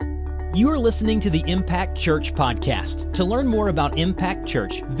You are listening to the Impact Church podcast. To learn more about Impact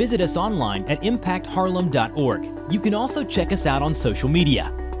Church, visit us online at impactharlem.org. You can also check us out on social media.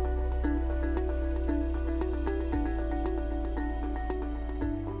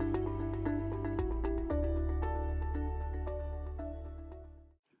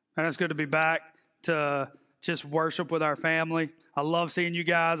 And it's good to be back to just worship with our family. I love seeing you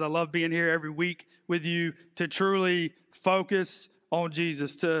guys. I love being here every week with you to truly focus on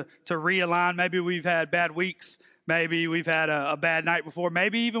Jesus, to realign. Maybe we've had bad weeks. Maybe we've had a bad night before.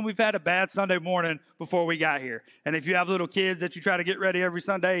 Maybe even we've had a bad Sunday morning before we got here. And if you have little kids that you try to get ready every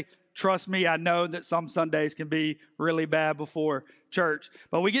Sunday, trust me, I know that some Sundays can be really bad before church.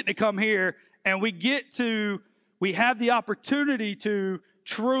 But we get to come here and we have the opportunity to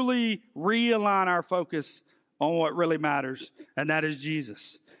truly realign our focus on what really matters, and that is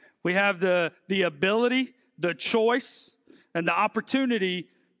Jesus. We have the ability, the choice, and the opportunity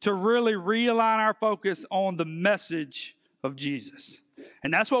to really realign our focus on the message of Jesus.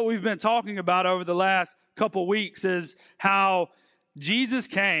 And that's what we've been talking about over the last couple weeks, is how Jesus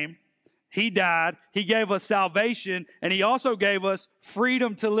came, He died, He gave us salvation, and He also gave us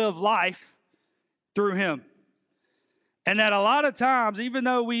freedom to live life through Him. And that a lot of times, even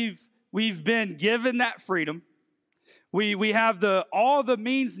though we've been given that freedom, we have all the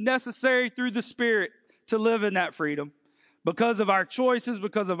means necessary through the Spirit to live in that freedom. Because of our choices,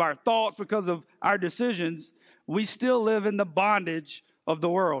 because of our thoughts, because of our decisions, we still live in the bondage of the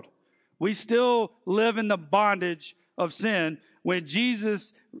world. We still live in the bondage of sin when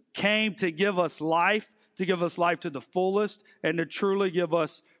Jesus came to give us life to the fullest, and to truly give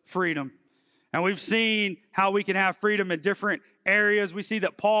us freedom. And we've seen how we can have freedom in different areas. We see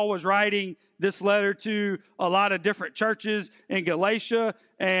that Paul was writing this letter to a lot of different churches in Galatia,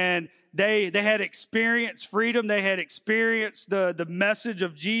 and they had experienced freedom. They had experienced the message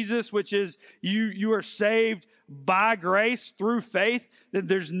of Jesus, which is you are saved by grace through faith. That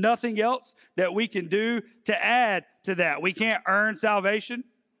there's nothing else that we can do to add to that. We can't earn salvation.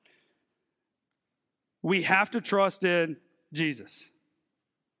 We have to trust in Jesus.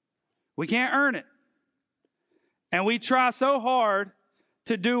 We can't earn it. And we try so hard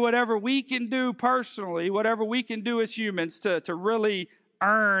to do whatever we can do personally, whatever we can do as humans to really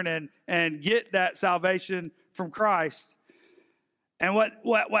earn and get that salvation from Christ. And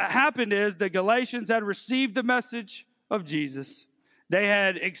what happened is the Galatians had received the message of Jesus. They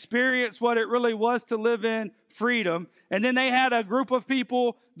had experienced what it really was to live in freedom. And then they had a group of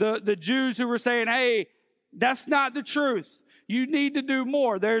people, the Jews, who were saying, hey, that's not the truth. You need to do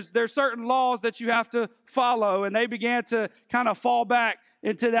more. There's certain laws that you have to follow. And they began to kind of fall back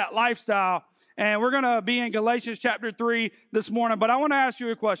into that lifestyle. And we're going to be in Galatians chapter 3 this morning. But I want to ask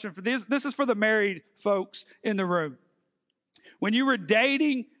you a question. This is for the married folks in the room. When you were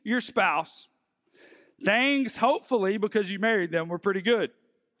dating your spouse, things, hopefully, because you married them, were pretty good.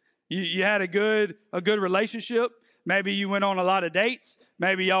 You had a good relationship. Maybe you went on a lot of dates.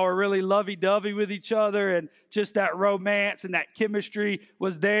 Maybe y'all were really lovey-dovey with each other, and just that romance and that chemistry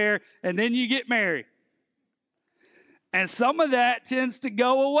was there. And then you get married. And some of that tends to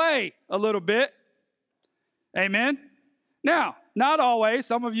go away a little bit. Amen? Now, not always.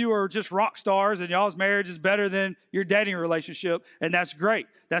 Some of you are just rock stars, and y'all's marriage is better than your dating relationship, and that's great.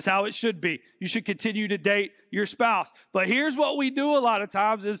 That's how it should be. You should continue to date your spouse. But here's what we do a lot of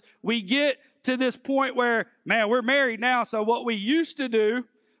times is we get to this point where, man, we're married now, so what we used to do,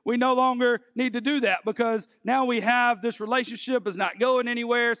 we no longer need to do that, because now we have this relationship is not going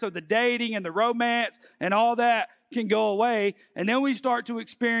anywhere, so the dating and the romance and all that can go away, and then we start to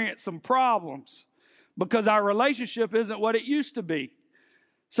experience some problems because our relationship isn't what it used to be.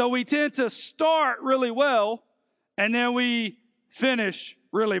 So we tend to start really well, and then we finish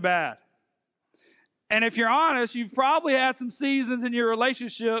really bad. And if you're honest, you've probably had some seasons in your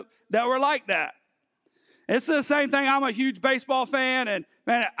relationship that were like that. It's the same thing. I'm a huge baseball fan, and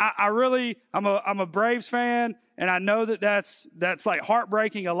man, I'm a Braves fan, and I know that's like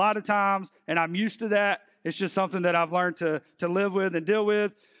heartbreaking a lot of times, and I'm used to that. It's just something that I've learned to live with and deal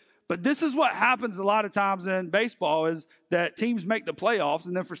with. But this is what happens a lot of times in baseball, is that teams make the playoffs,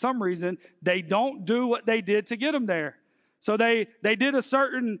 and then for some reason, they don't do what they did to get them there. So they did a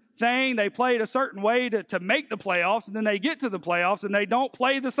certain thing, they played a certain way to make the playoffs, and then they get to the playoffs, and they don't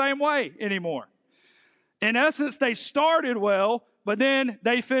play the same way anymore. In essence, they started well, but then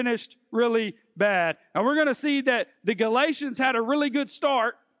they finished really bad. And we're going to see that the Galatians had a really good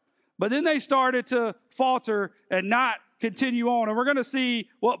start, but then they started to falter and not continue on. And we're going to see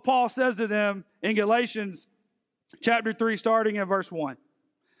what Paul says to them in Galatians chapter 3, starting in verse 1.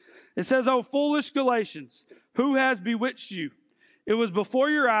 It says, "O foolish Galatians, who has bewitched you? It was before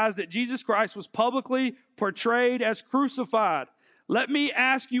your eyes that Jesus Christ was publicly portrayed as crucified. Let me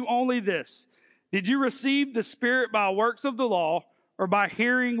ask you only this. Did you receive the Spirit by works of the law or by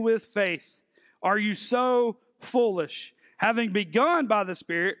hearing with faith? Are you so foolish? Having begun by the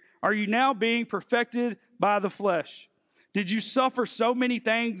Spirit, are you now being perfected by the flesh? Did you suffer so many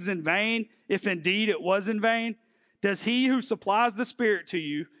things in vain, if indeed it was in vain? Does he who supplies the Spirit to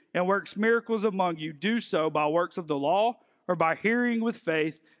you and works miracles among you do so by works of the law or by hearing with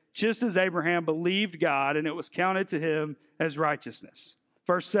faith, just as Abraham believed God and it was counted to him as righteousness?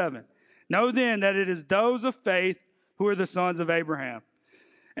 Verse 7. Know then that it is those of faith who are the sons of Abraham.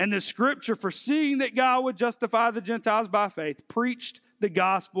 And the scripture, foreseeing that God would justify the Gentiles by faith, preached the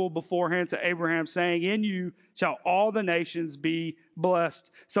gospel beforehand to Abraham, saying, in you shall all the nations be blessed.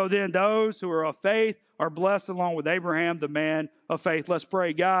 So then those who are of faith are blessed along with Abraham, the man of faith. Let's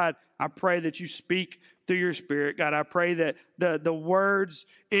pray. God, I pray that you speak through your Spirit. God, I pray that the words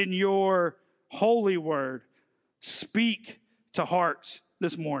in your holy word speak to hearts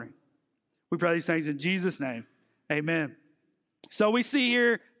this morning. We pray these things in Jesus' name. Amen. So we see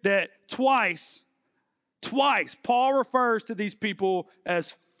here that twice, Paul refers to these people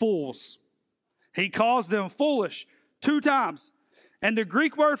as fools. He calls them foolish 2 times. And the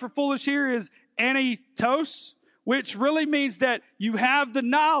Greek word for foolish here is anitos, which really means that you have the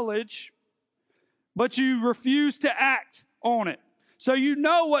knowledge, but you refuse to act on it. So you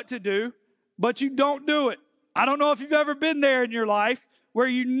know what to do, but you don't do it. I don't know if you've ever been there in your life where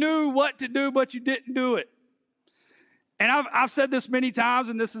you knew what to do, but you didn't do it. And I've said this many times,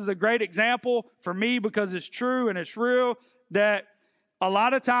 and this is a great example for me because it's true and it's real, that a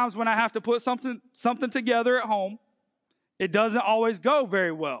lot of times when I have to put something together at home, it doesn't always go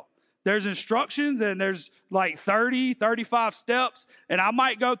very well. There's instructions and there's like 30, 35 steps, and I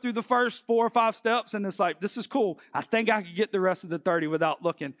might go through the first 4 or 5 steps, and it's like, this is cool. I think I could get the rest of the 30 without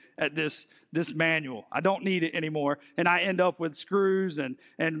looking at this manual. I don't need it anymore. And I end up with screws and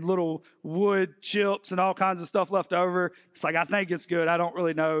little wood chips and all kinds of stuff left over. It's like, I think it's good. I don't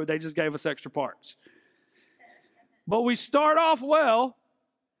really know. They just gave us extra parts. But we start off well,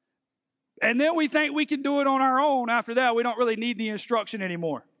 and then we think we can do it on our own. After that, we don't really need the instruction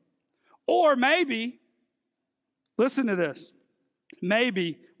anymore. Or maybe, listen to this,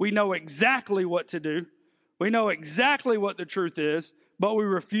 maybe we know exactly what to do. We know exactly what the truth is, but we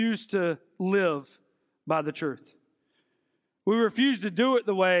refuse to live by the truth. We refuse to do it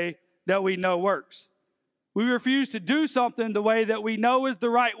the way that we know works. We refuse to do something the way that we know is the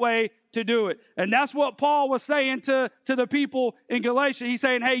right way to do it. And that's what Paul was saying to the people in Galatia. He's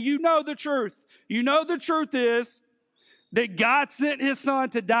saying, hey, you know the truth. You know the truth is that God sent his son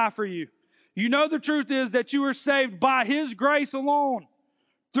to die for you. You know the truth is that you were saved by his grace alone,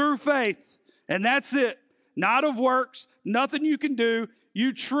 through faith. And that's it. Not of works, nothing you can do.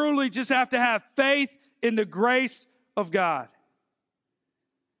 You truly just have to have faith in the grace of God.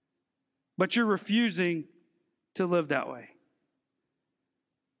 But you're refusing to live that way.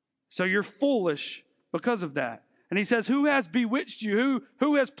 So you're foolish because of that. And he says, who has bewitched you?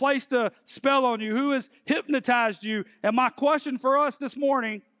 Who has placed a spell on you? Who has hypnotized you? And my question for us this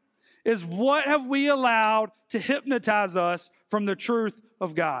morning is, what have we allowed to hypnotize us from the truth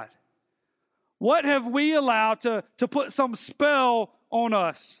of God? What have we allowed to put some spell on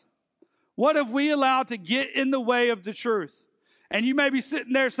us? What have we allowed to get in the way of the truth? And you may be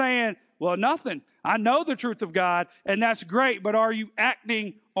sitting there saying, well, nothing. I know the truth of God, and that's great, but are you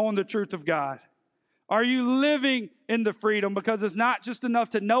acting on the truth of God? Are you living in the freedom? Because it's not just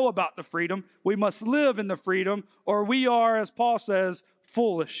enough to know about the freedom. We must live in the freedom, or we are, as Paul says,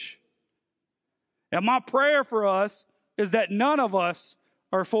 foolish. And my prayer for us is that none of us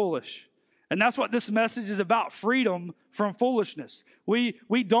are foolish. And that's what this message is about, freedom from foolishness. We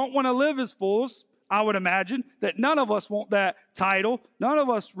don't want to live as fools. I would imagine that none of us want that title. None of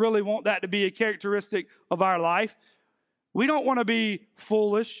us really want that to be a characteristic of our life. We don't want to be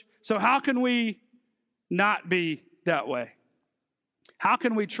foolish. So how can we not be that way? How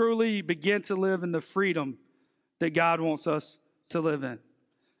can we truly begin to live in the freedom that God wants us to live in?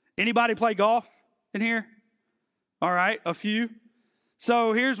 Anybody play golf in here? All right, a few.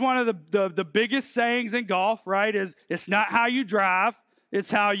 So here's one of the biggest sayings in golf, right, is it's not how you drive, it's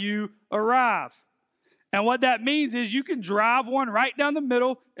how you arrive. And what that means is you can drive one right down the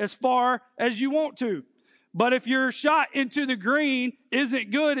middle as far as you want to. But if your shot into the green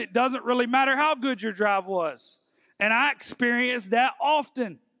isn't good, it doesn't really matter how good your drive was. And I experience that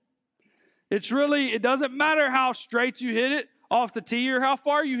often. It doesn't matter how straight you hit it off the tee or how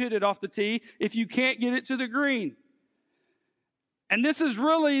far you hit it off the tee if you can't get it to the green. And this is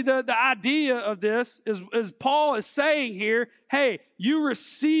really the idea of this is Paul is saying here, hey, you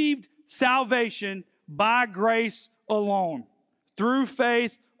received salvation by grace alone, through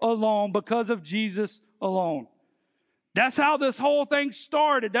faith alone, because of Jesus alone. That's how this whole thing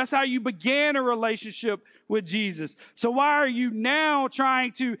started. That's how you began a relationship with Jesus. So why are you now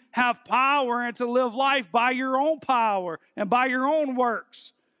trying to have power and to live life by your own power and by your own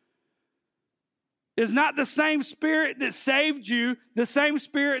works? Is not the same Spirit that saved you the same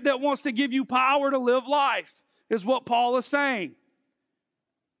Spirit that wants to give you power to live life, is what Paul is saying.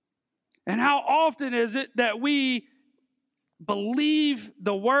 And how often is it that we believe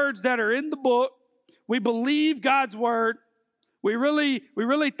the words that are in the book? We believe God's word. We really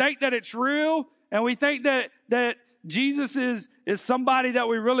think that it's real, and we think that Jesus is somebody that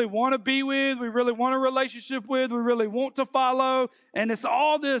we really want to be with, we really want a relationship with, we really want to follow, and it's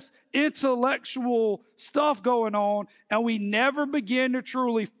all this intellectual stuff going on, and we never begin to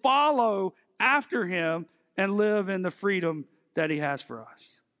truly follow after him and live in the freedom that he has for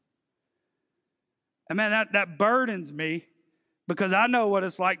us. And man, that burdens me, because I know what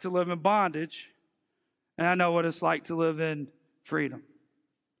it's like to live in bondage, and I know what it's like to live in freedom.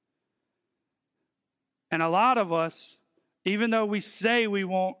 And a lot of us, even though we say we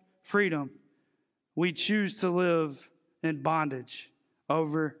want freedom, we choose to live in bondage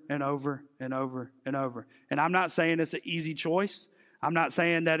over and over and over and over. And I'm not saying it's an easy choice. I'm not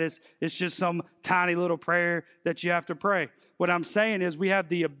saying that it's just some tiny little prayer that you have to pray. What I'm saying is we have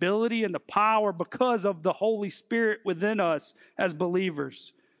the ability and the power, because of the Holy Spirit within us as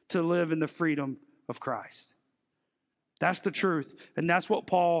believers, to live in the freedom of Christ. That's the truth. And that's what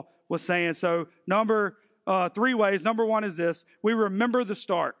Paul was saying. So three ways. Number one is this: we remember the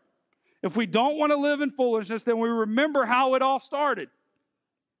start. If we don't want to live in foolishness, then we remember how it all started.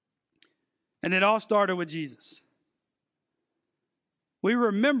 And it all started with Jesus. We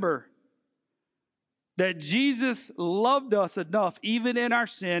remember that Jesus loved us enough, even in our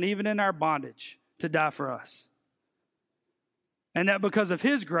sin, even in our bondage, to die for us. And that because of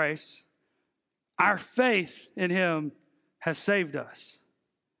his grace, our faith in him has saved us.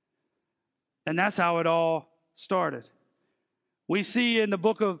 And that's how it all started. We see in the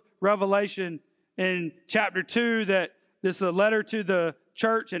book of Revelation in chapter 2 that this is a letter to the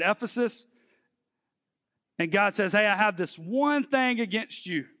church at Ephesus. And God says, hey, I have this one thing against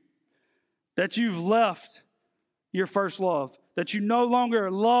you, that you've left your first love, that you no longer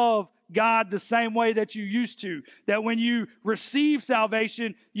love God the same way that you used to, that when you received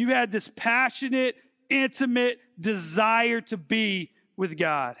salvation, you had this passionate, intimate desire to be with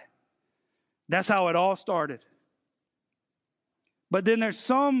God. That's how it all started. But then there's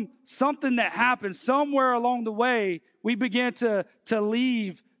something that happens somewhere along the way. We began to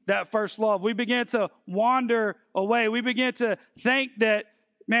leave that first love. We began to wander away. We began to think that,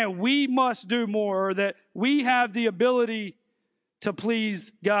 man, we must do more, or that we have the ability to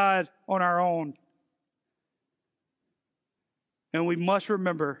please God on our own. And we must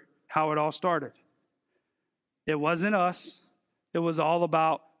remember how it all started. It wasn't us. It was all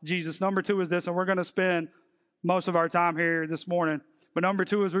about Jesus. Number two is this, and we're going to spend most of our time here this morning. But number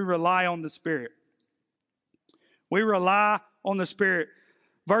two is we rely on the Spirit. We rely on the Spirit.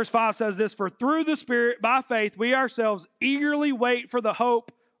 Verse 5 says this: for through the Spirit, by faith, we ourselves eagerly wait for the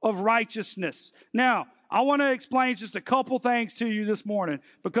hope of righteousness. Now, I want to explain just a couple things to you this morning,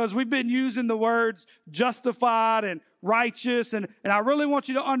 because we've been using the words justified and righteous, and I really want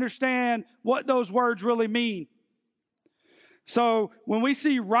you to understand what those words really mean. So when we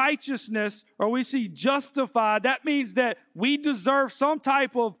see righteousness or we see justified, that means that we deserve some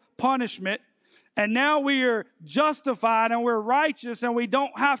type of punishment, and now we are justified and we're righteous, and we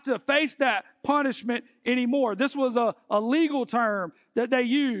don't have to face that punishment anymore. This was a legal term that they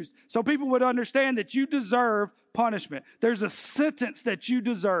used, so people would understand that you deserve punishment. There's a sentence that you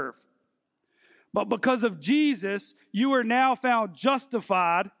deserve. But because of Jesus, you are now found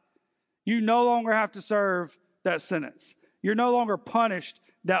justified. You no longer have to serve that sentence. You're no longer punished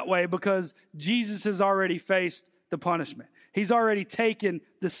that way, because Jesus has already faced the punishment. He's already taken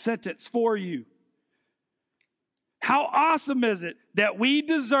the sentence for you. How awesome is it that we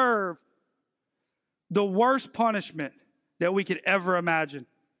deserve the worst punishment that we could ever imagine?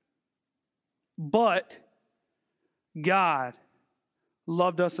 But God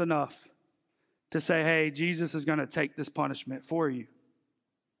loved us enough to say, hey, Jesus is going to take this punishment for you.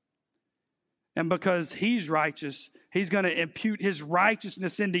 And because he's righteous, he's going to impute his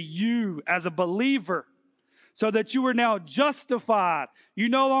righteousness into you as a believer, so that you are now justified. You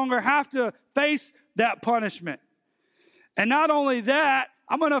no longer have to face that punishment. And not only that,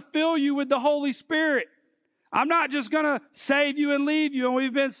 I'm going to fill you with the Holy Spirit. I'm not just going to save you and leave you. And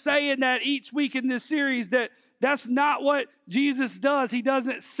we've been saying that each week in this series, that's not what Jesus does. He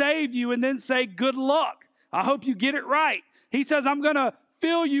doesn't save you and then say, good luck. I hope you get it right. He says, I'm going to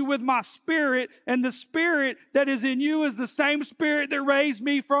fill you with my Spirit, and the Spirit that is in you is the same Spirit that raised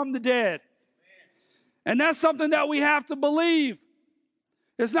me from the dead. And that's something that we have to believe.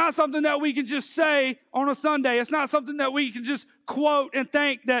 It's not something that we can just say on a Sunday. It's not something that we can just quote and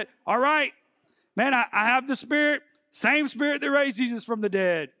think that, all right, man, I have the Spirit, same Spirit that raised Jesus from the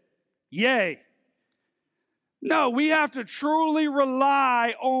dead. Yay. No, we have to truly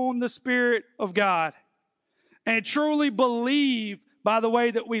rely on the Spirit of God and truly believe by the way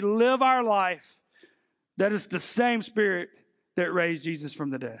that we live our life that it's the same Spirit that raised Jesus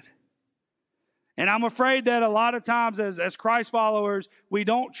from the dead. And I'm afraid that a lot of times as Christ followers, we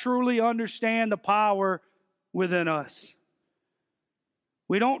don't truly understand the power within us.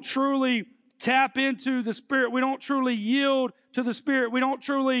 We don't truly tap into the Spirit. We don't truly yield to the Spirit. We don't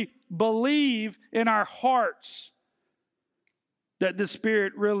truly believe in our hearts that the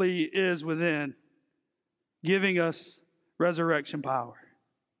Spirit really is within, giving us resurrection power.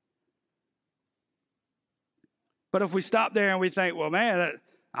 But if we stop there and we think, well, man,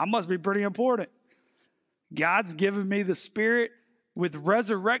 I must be pretty important. God's given me the Spirit with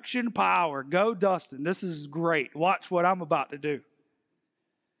resurrection power. Go, Dustin. This is great. Watch what I'm about to do.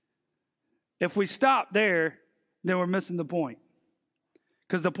 If we stop there, then we're missing the point.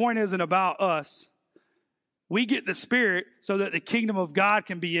 Because the point isn't about us. We get the Spirit so that the kingdom of God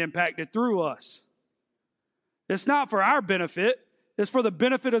can be impacted through us. It's not for our benefit. It's for the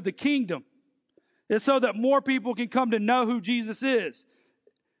benefit of the kingdom. It's so that more people can come to know who Jesus is.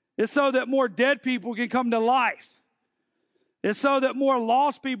 It's so that more dead people can come to life. It's so that more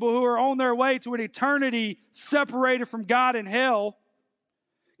lost people who are on their way to an eternity separated from God in hell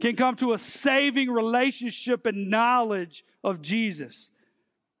can come to a saving relationship and knowledge of Jesus,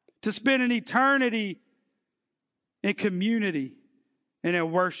 to spend an eternity in community and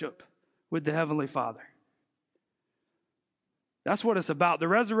in worship with the Heavenly Father. That's what it's about. The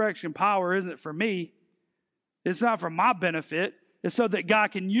resurrection power isn't for me. It's not for my benefit. It's so that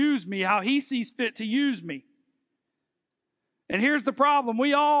God can use me how He sees fit to use me. And here's the problem.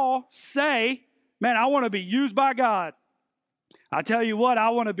 We all say, man, I want to be used by God. I tell you what, I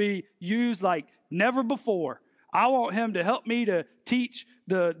want to be used like never before. I want Him to help me to teach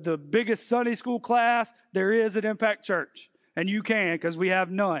the biggest Sunday school class there is at Impact Church. And you can, because we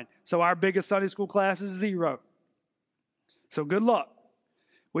have none. So our biggest Sunday school class is 0. So good luck.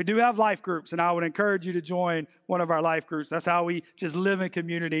 We do have life groups, and I would encourage you to join one of our life groups. That's how we just live in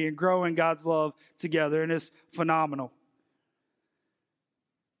community and grow in God's love together, and it's phenomenal.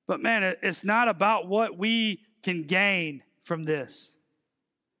 But man, it's not about what we can gain from this.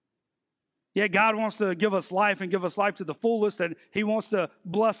 Yeah, God wants to give us life and give us life to the fullest, and He wants to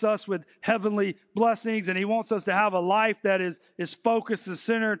bless us with heavenly blessings, and He wants us to have a life that is focused and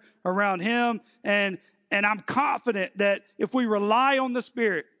centered around Him. And I'm confident that if we rely on the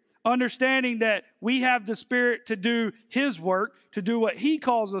Spirit, understanding that we have the Spirit to do His work, to do what He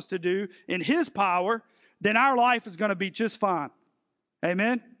calls us to do in His power, then our life is going to be just fine.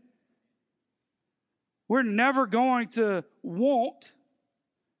 Amen? We're never going to want,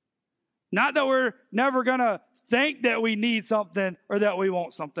 not that we're never going to think that we need something or that we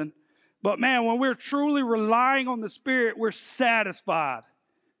want something, but man, when we're truly relying on the Spirit, we're satisfied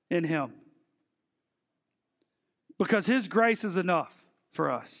in Him. Because His grace is enough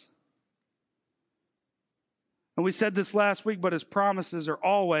for us. And we said this last week, but His promises are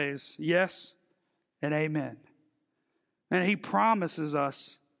always yes and amen. And He promises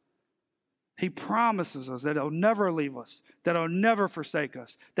us that He'll never leave us, that He'll never forsake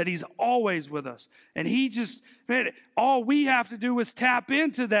us, that He's always with us. And He just, man, all we have to do is tap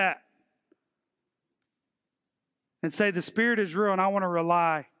into that and say, the Spirit is real and I want to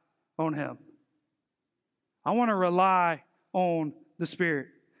rely on Him. I want to rely on the Spirit.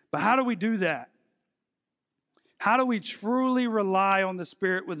 But how do we do that? How do we truly rely on the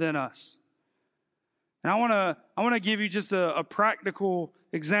Spirit within us? And I want to give you just a practical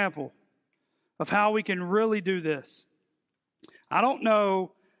example of how we can really do this. I don't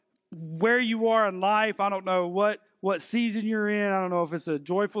know where you are in life. I don't know what season you're in. I don't know if it's a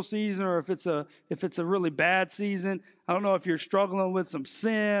joyful season or if it's a really bad season. I don't know if you're struggling with some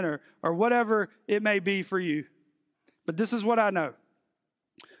sin or whatever it may be for you. But this is what I know.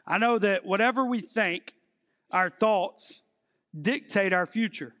 I know that whatever we think, our thoughts dictate our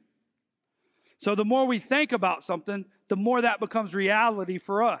future. So the more we think about something, the more that becomes reality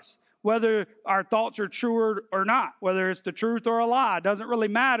for us. whether our thoughts are true or not, whether it's the truth or a lie. It doesn't really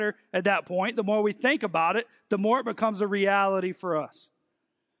matter at that point. The more we think about it, the more it becomes a reality for us.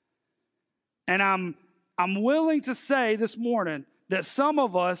 And I'm willing to say this morning that some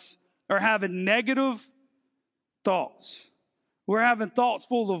of us are having negative thoughts. We're having thoughts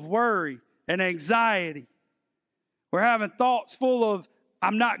full of worry and anxiety. We're having thoughts full of,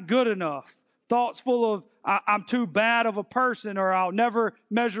 I'm not good enough. Thoughts full of, I'm too bad of a person, or I'll never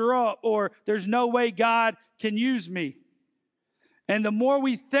measure up, or there's no way God can use me. And the more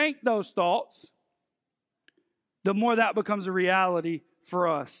we think those thoughts, the more that becomes a reality for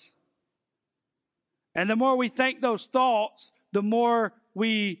us. And the more we think those thoughts, the more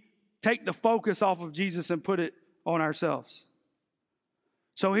we take the focus off of Jesus and put it on ourselves.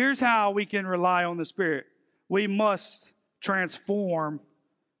 So here's how we can rely on the Spirit. We must transform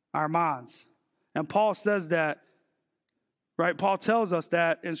our minds. And Paul says that, right? Paul tells us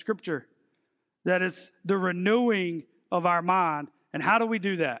that in Scripture, that it's the renewing of our mind. And how do we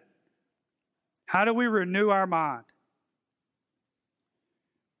do that? How do we renew our mind?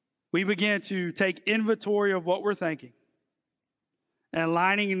 We begin to take inventory of what we're thinking and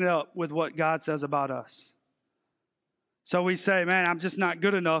lining it up with what God says about us. So we say, man, I'm just not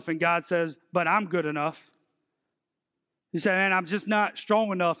good enough. And God says, but I'm good enough. You say, man, I'm just not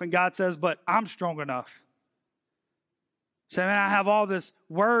strong enough. And God says, but I'm strong enough. You say, man, I have all this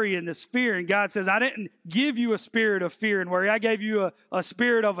worry and this fear. And God says, I didn't give you a spirit of fear and worry. I gave you a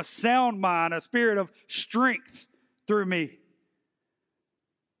spirit of a sound mind, a spirit of strength through me.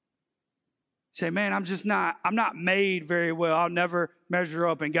 You say, man, I'm not made very well. I'll never measure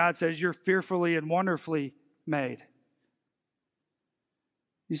up. And God says, you're fearfully and wonderfully made.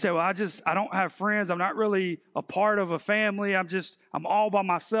 You say, well, I don't have friends. I'm not really a part of a family. I'm all by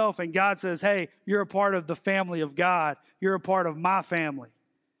myself. And God says, hey, you're a part of the family of God. You're a part of my family.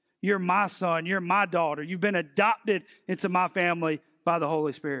 You're my son. You're my daughter. You've been adopted into my family by the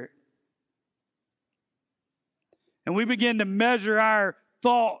Holy Spirit. And we begin to measure our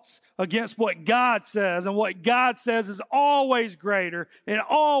thoughts against what God says. And what God says is always greater and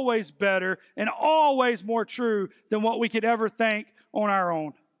always better and always more true than what we could ever think on our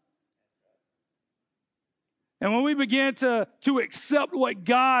own. And when we begin to accept what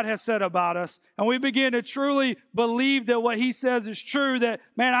God has said about us, and we begin to truly believe that what He says is true, that,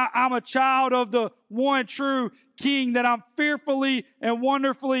 man, I'm a child of the one true King, that I'm fearfully and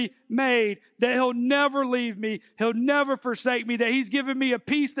wonderfully made, that He'll never leave me, He'll never forsake me, that He's given me a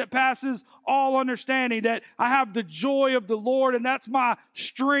peace that passes all understanding, that I have the joy of the Lord, and that's my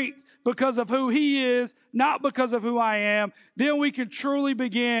strength because of who He is, not because of who I am, then we can truly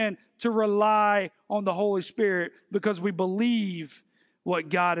begin to rely on the Holy Spirit because we believe what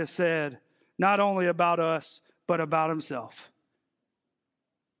God has said, not only about us, but about Himself.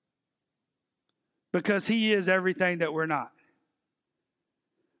 Because He is everything that we're not.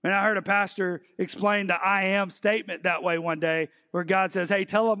 And I heard a pastor explain the I am statement that way one day, where God says, hey,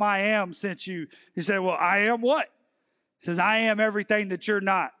 tell them I am sent you. He said, well, I am what? He says, I am everything that you're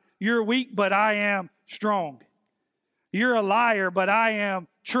not. You're weak, but I am strong. You're a liar, but I am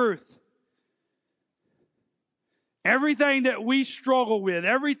truth. Everything that we struggle with,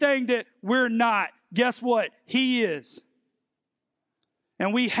 everything that we're not, guess what? He is.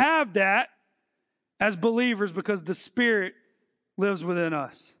 And we have that as believers because the Spirit lives within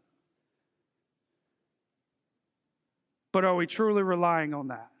us. But are we truly relying on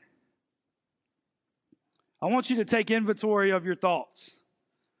that? I want you to take inventory of your thoughts.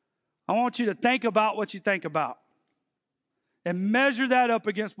 I want you to think about what you think about and measure that up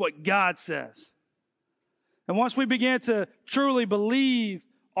against what God says. And once we begin to truly believe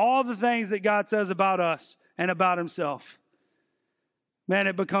all the things that God says about us and about Himself, man,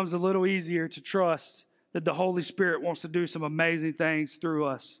 it becomes a little easier to trust that the Holy Spirit wants to do some amazing things through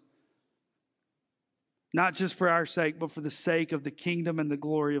us. Not just for our sake, but for the sake of the kingdom and the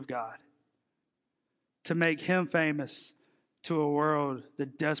glory of God. To make Him famous to a world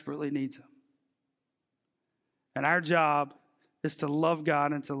that desperately needs Him. And our job is to love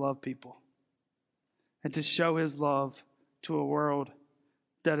God and to love people. And to show His love to a world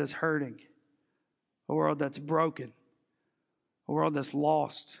that is hurting. A world that's broken. A world that's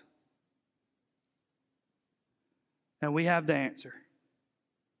lost. And we have the answer.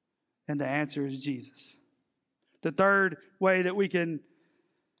 And the answer is Jesus. The third way that we can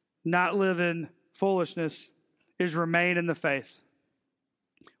not live in foolishness is remain in the faith.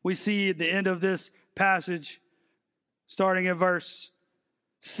 We see at the end of this passage, starting in verse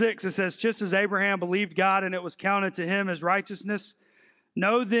 6, it says, just as Abraham believed God and it was counted to him as righteousness,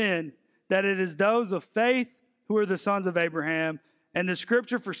 know then that it is those of faith who are the sons of Abraham. And the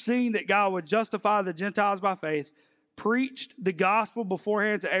scripture, foreseeing that God would justify the Gentiles by faith, preached the gospel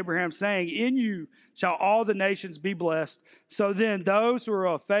beforehand to Abraham, saying, in you shall all the nations be blessed. So then those who are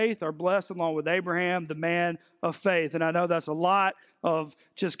of faith are blessed along with Abraham, the man of faith. And I know that's a lot of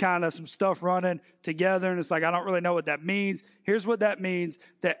just kind of some stuff running together. And it's like, I don't really know what that means. Here's what that means: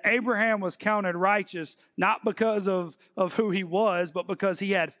 that Abraham was counted righteous, not because of who he was, but because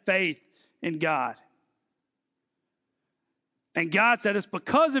he had faith in God. And God said, it's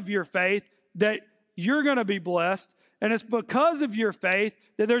because of your faith that you're going to be blessed. And it's because of your faith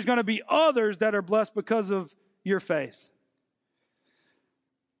that there's going to be others that are blessed because of your faith.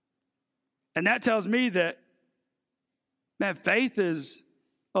 And that tells me that, man, faith is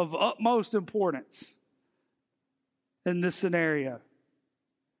of utmost importance in this scenario.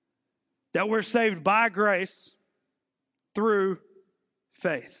 That we're saved by grace through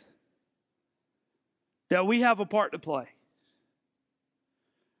faith. That we have a part to play.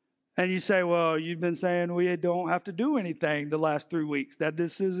 And you say, well, you've been saying we don't have to do anything the last 3 weeks, that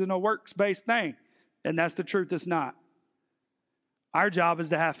this isn't a works-based thing. And that's the truth, it's not. Our job is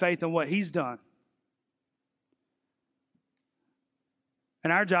to have faith in what He's done.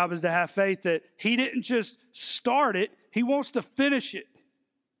 And our job is to have faith that He didn't just start it, He wants to finish it.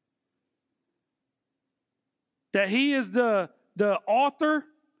 That He is the author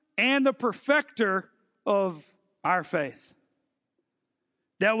and the perfecter of our faith.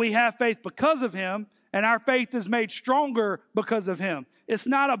 That we have faith because of Him, and our faith is made stronger because of Him. It's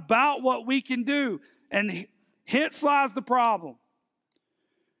not about what we can do. And hence lies the problem.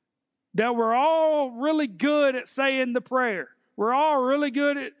 That we're all really good at saying the prayer. We're all really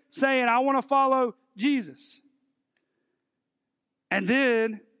good at saying, I want to follow Jesus. And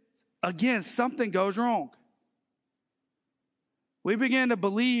then, again, something goes wrong. We begin to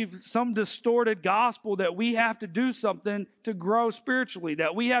believe some distorted gospel that we have to do something to grow spiritually,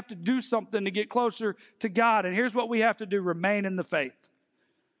 that we have to do something to get closer to God. And here's what we have to do: remain in the faith.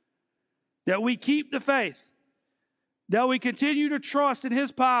 That we keep the faith. That we continue to trust in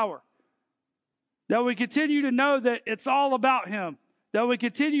His power. That we continue to know that it's all about Him. That we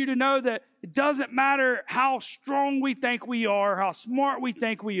continue to know that it doesn't matter how strong we think we are, how smart we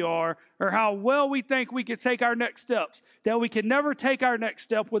think we are, or how well we think we can take our next steps. That we can never take our next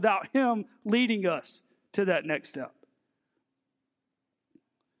step without Him leading us to that next step.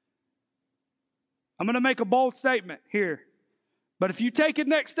 I'm going to make a bold statement here. But if you take a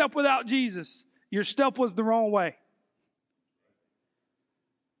next step without Jesus, your step was the wrong way.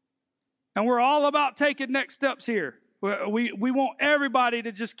 And we're all about taking next steps here. We want everybody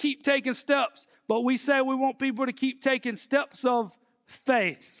to just keep taking steps, but we say we want people to keep taking steps of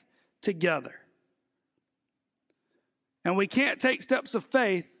faith together. And we can't take steps of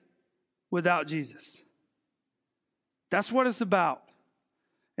faith without Jesus. That's what it's about.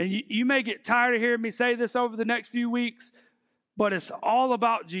 And you may get tired of hearing me say this over the next few weeks, but it's all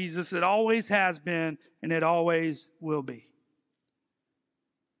about Jesus. It always has been, and it always will be.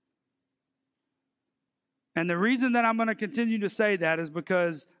 And the reason that I'm going to continue to say that is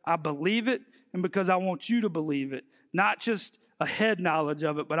because I believe it and because I want you to believe it. Not just a head knowledge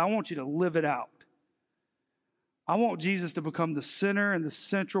of it, but I want you to live it out. I want Jesus to become the center and the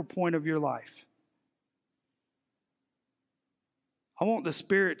central point of your life. I want the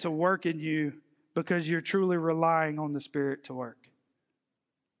Spirit to work in you because you're truly relying on the Spirit to work.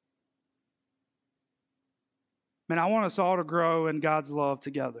 Man, I want us all to grow in God's love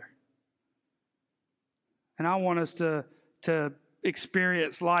together. And I want us to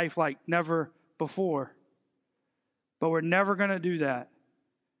experience life like never before. But we're never going to do that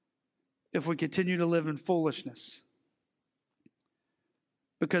if we continue to live in foolishness.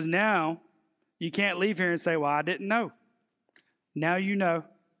 Because now you can't leave here and say, well, I didn't know. Now you know.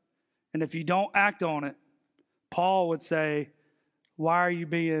 And if you don't act on it, Paul would say, why are you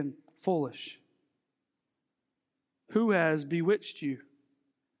being foolish? Who has bewitched you?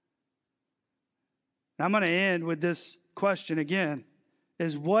 I'm going to end with this question again,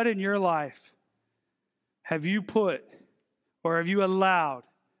 is what in your life have you put or have you allowed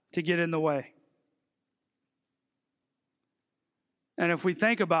to get in the way? And if we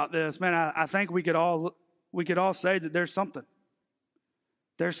think about this, man, I think we could all say that there's something.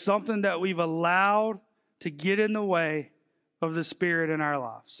 There's something that we've allowed to get in the way of the Spirit in our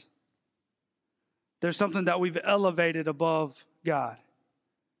lives. There's something that we've elevated above God.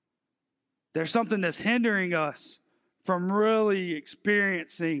 There's something that's hindering us from really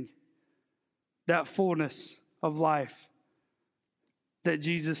experiencing that fullness of life that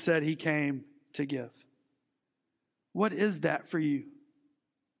Jesus said He came to give. What is that for you?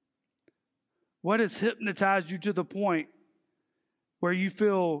 What has hypnotized you to the point where you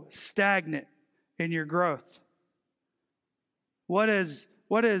feel stagnant in your growth? What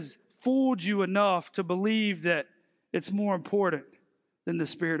has fooled you enough to believe that it's more important than the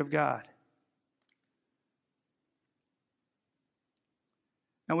Spirit of God?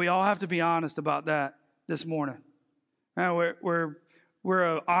 And we all have to be honest about that this morning. And we're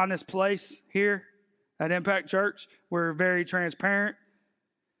an honest place here at Impact Church. We're very transparent.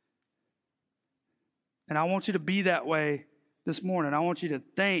 And I want you to be that way this morning. I want you to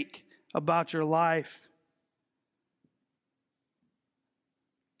think about your life.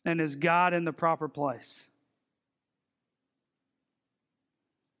 And is God in the proper place?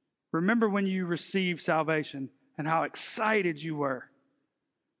 Remember when you received salvation and how excited you were,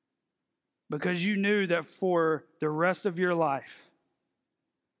 because you knew that for the rest of your life,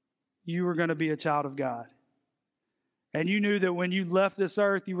 you were going to be a child of God. And you knew that when you left this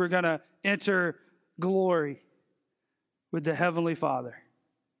earth, you were going to enter glory with the Heavenly Father.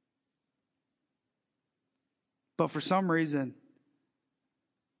 But for some reason,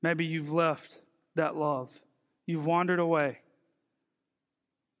 maybe you've left that love. You've wandered away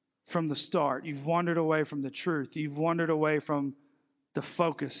from the start. You've wandered away from the truth. You've wandered away from the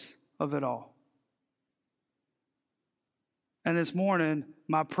focus of it all. And this morning,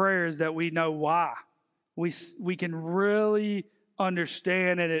 my prayer is that we know why. We can really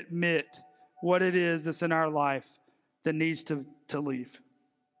understand and admit what it is that's in our life that needs to leave.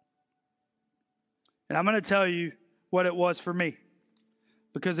 And I'm going to tell you what it was for me.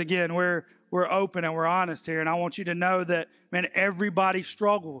 Because again, we're open and we're honest here. And I want you to know that, man, everybody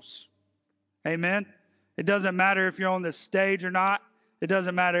struggles. Amen? It doesn't matter if you're on this stage or not. It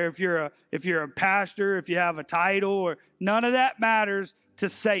doesn't matter if you're a pastor, if you have a title, or none of that matters to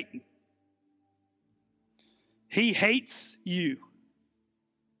Satan. He hates you.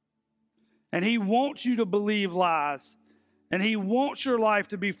 And he wants you to believe lies. And he wants your life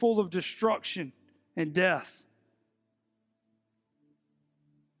to be full of destruction and death.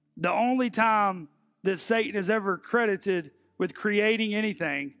 The only time that Satan is ever credited with creating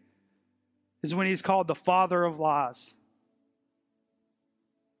anything is when he's called the father of lies.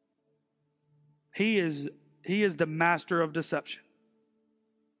 He is the master of deception.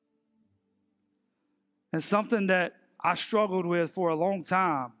 And something that I struggled with for a long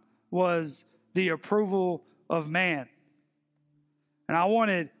time was the approval of man. And I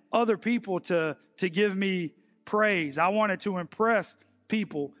wanted other people to give me praise. I wanted to impress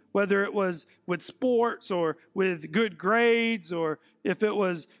people, whether it was with sports or with good grades, or if it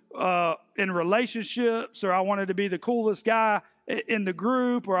was in relationships, or I wanted to be the coolest guy in the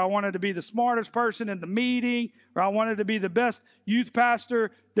group, or I wanted to be the smartest person in the meeting, or I wanted to be the best youth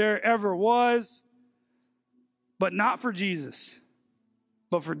pastor there ever was. But not for Jesus,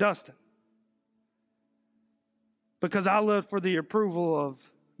 but for Dustin. Because I lived for the approval of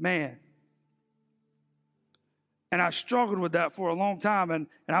man. And I struggled with that for a long time. And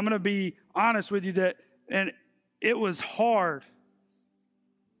I'm going to be honest with you and it was hard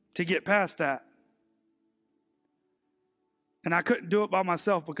to get past that. And I couldn't do it by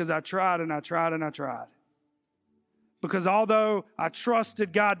myself because I tried and I tried and I tried. Because although I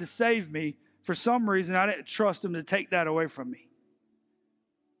trusted God to save me, for some reason I didn't trust Him to take that away from me.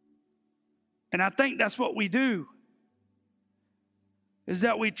 And I think that's what we do. Is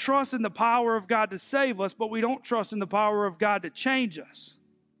that we trust in the power of God to save us, but we don't trust in the power of God to change us.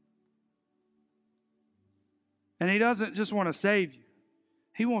 And He doesn't just want to save you.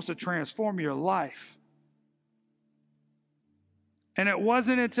 He wants to transform your life. And it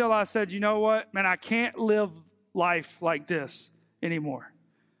wasn't until I said, you know what, man, I can't live life like this anymore.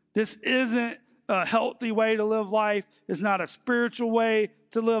 This isn't a healthy way to live life. It's not a spiritual way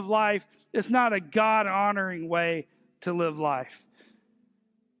to live life. It's not a God-honoring way to live life.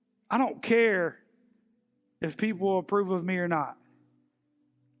 I don't care if people approve of me or not.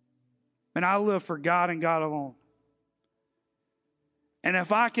 And I live for God and God alone. And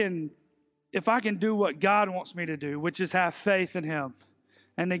if I can do what God wants me to do, which is have faith in Him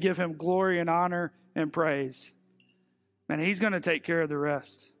and to give Him glory and honor and praise, man, He's going to take care of the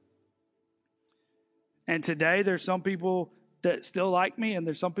rest. And today there's some people that still like me and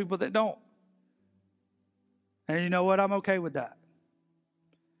there's some people that don't. And you know what? I'm okay with that.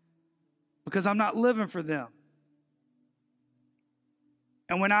 Because I'm not living for them.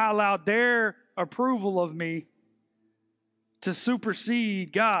 And when I allowed their approval of me to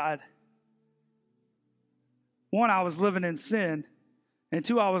supersede God, one, I was living in sin, and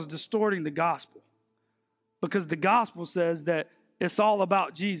two, I was distorting the gospel. Because the gospel says that it's all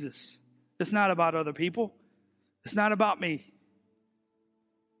about Jesus. It's not about other people. It's not about me.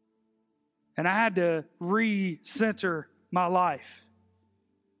 And I had to recenter my life.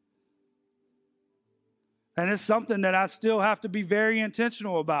 And it's something that I still have to be very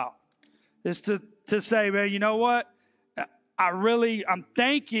intentional about. Is to say, man, you know what? I'm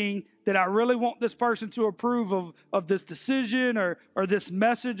thinking that I really want this person to approve of this decision or this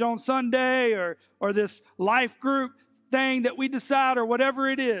message on Sunday or this life group thing that we decide or whatever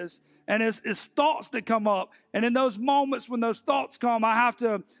it is. And it's thoughts that come up. And in those moments when those thoughts come, I have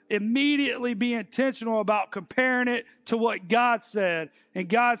to immediately be intentional about comparing it to what God said. And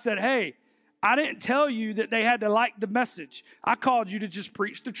God said, hey, I didn't tell you that they had to like the message. I called you to just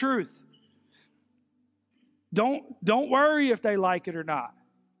preach the truth. Don't worry if they like it or not.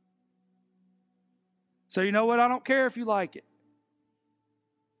 So you know what? I don't care if you like it.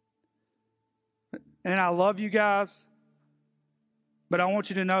 And I love you guys. But I want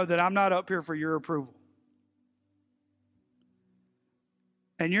you to know that I'm not up here for your approval.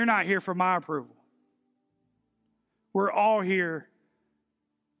 And you're not here for my approval. We're all here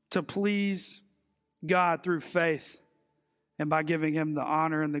to please God through faith and by giving Him the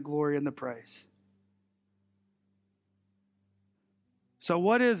honor and the glory and the praise. So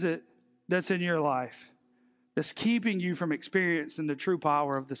what is it that's in your life that's keeping you from experiencing the true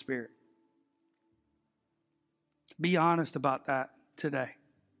power of the Spirit? Be honest about that today.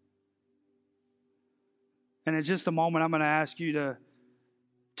 And in just a moment, I'm going to ask you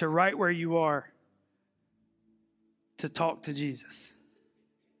to right where you are, to talk to Jesus.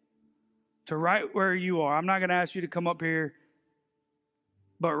 To right where you are. I'm not going to ask you to come up here,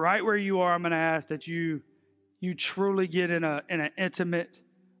 but right where you are, I'm going to ask that you truly get in an intimate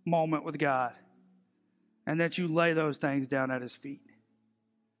moment with God, and that you lay those things down at His feet.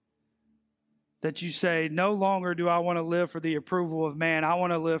 That you say, no longer do I want to live for the approval of man. I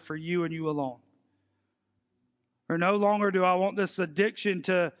want to live for you and you alone. Or no longer do I want this addiction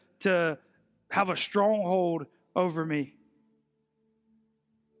to have a stronghold over me.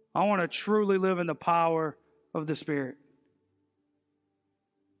 I want to truly live in the power of the Spirit.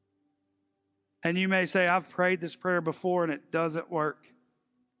 And you may say, I've prayed this prayer before and it doesn't work.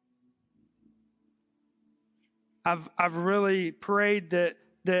 I've really prayed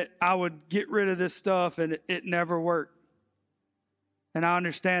that I would get rid of this stuff and it never worked. And I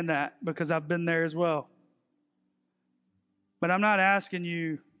understand that because I've been there as well. But I'm not asking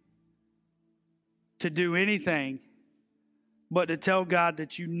you to do anything but to tell God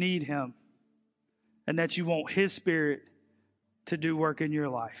that you need Him and that you want His Spirit to do work in your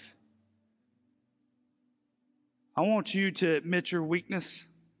life. I want you to admit your weakness.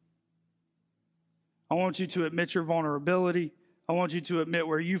 I want you to admit your vulnerability. I want you to admit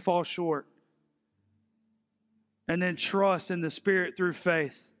where you fall short. And then trust in the Spirit through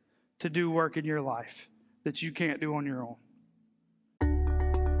faith to do work in your life that you can't do on your own.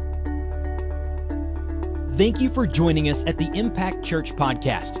 Thank you for joining us at the Impact Church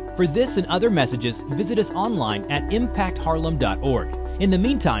Podcast. For this and other messages, visit us online at impactharlem.org. In the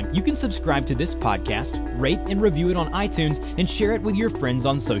meantime, you can subscribe to this podcast, rate and review it on iTunes, and share it with your friends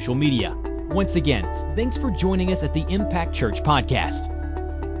on social media. Once again, thanks for joining us at the Impact Church Podcast.